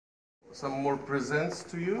some more presents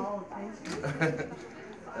to you. Oh, thank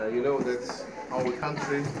you. You know that our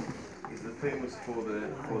country is famous for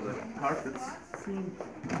the carpets.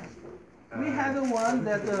 We had one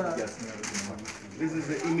that. This is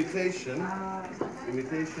the imitation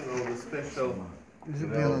of the special.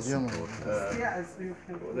 Yes, you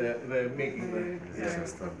can. They're making the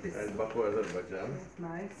Baku, Azərbaycan.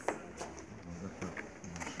 Nice.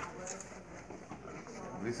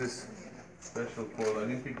 This is special for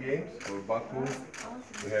Olympic Games for Baku.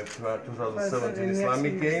 We have 2017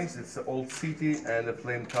 Islamic Games. It's the old city and the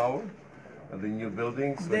flame tower and the new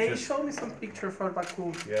buildings. They showed me some picture for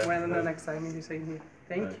Baku when the next time you say here.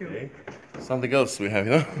 Thank you. Something else we have,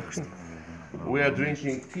 you know. We are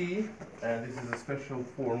drinking tea, and this is a special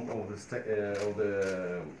form of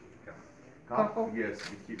the cup. Yes,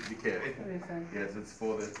 we carry. Yes, it's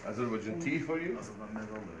for the Azerbaijani tea for you.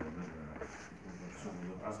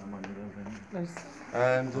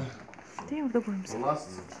 And last,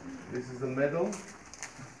 this is the medal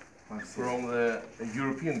from the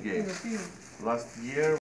European Games. Last year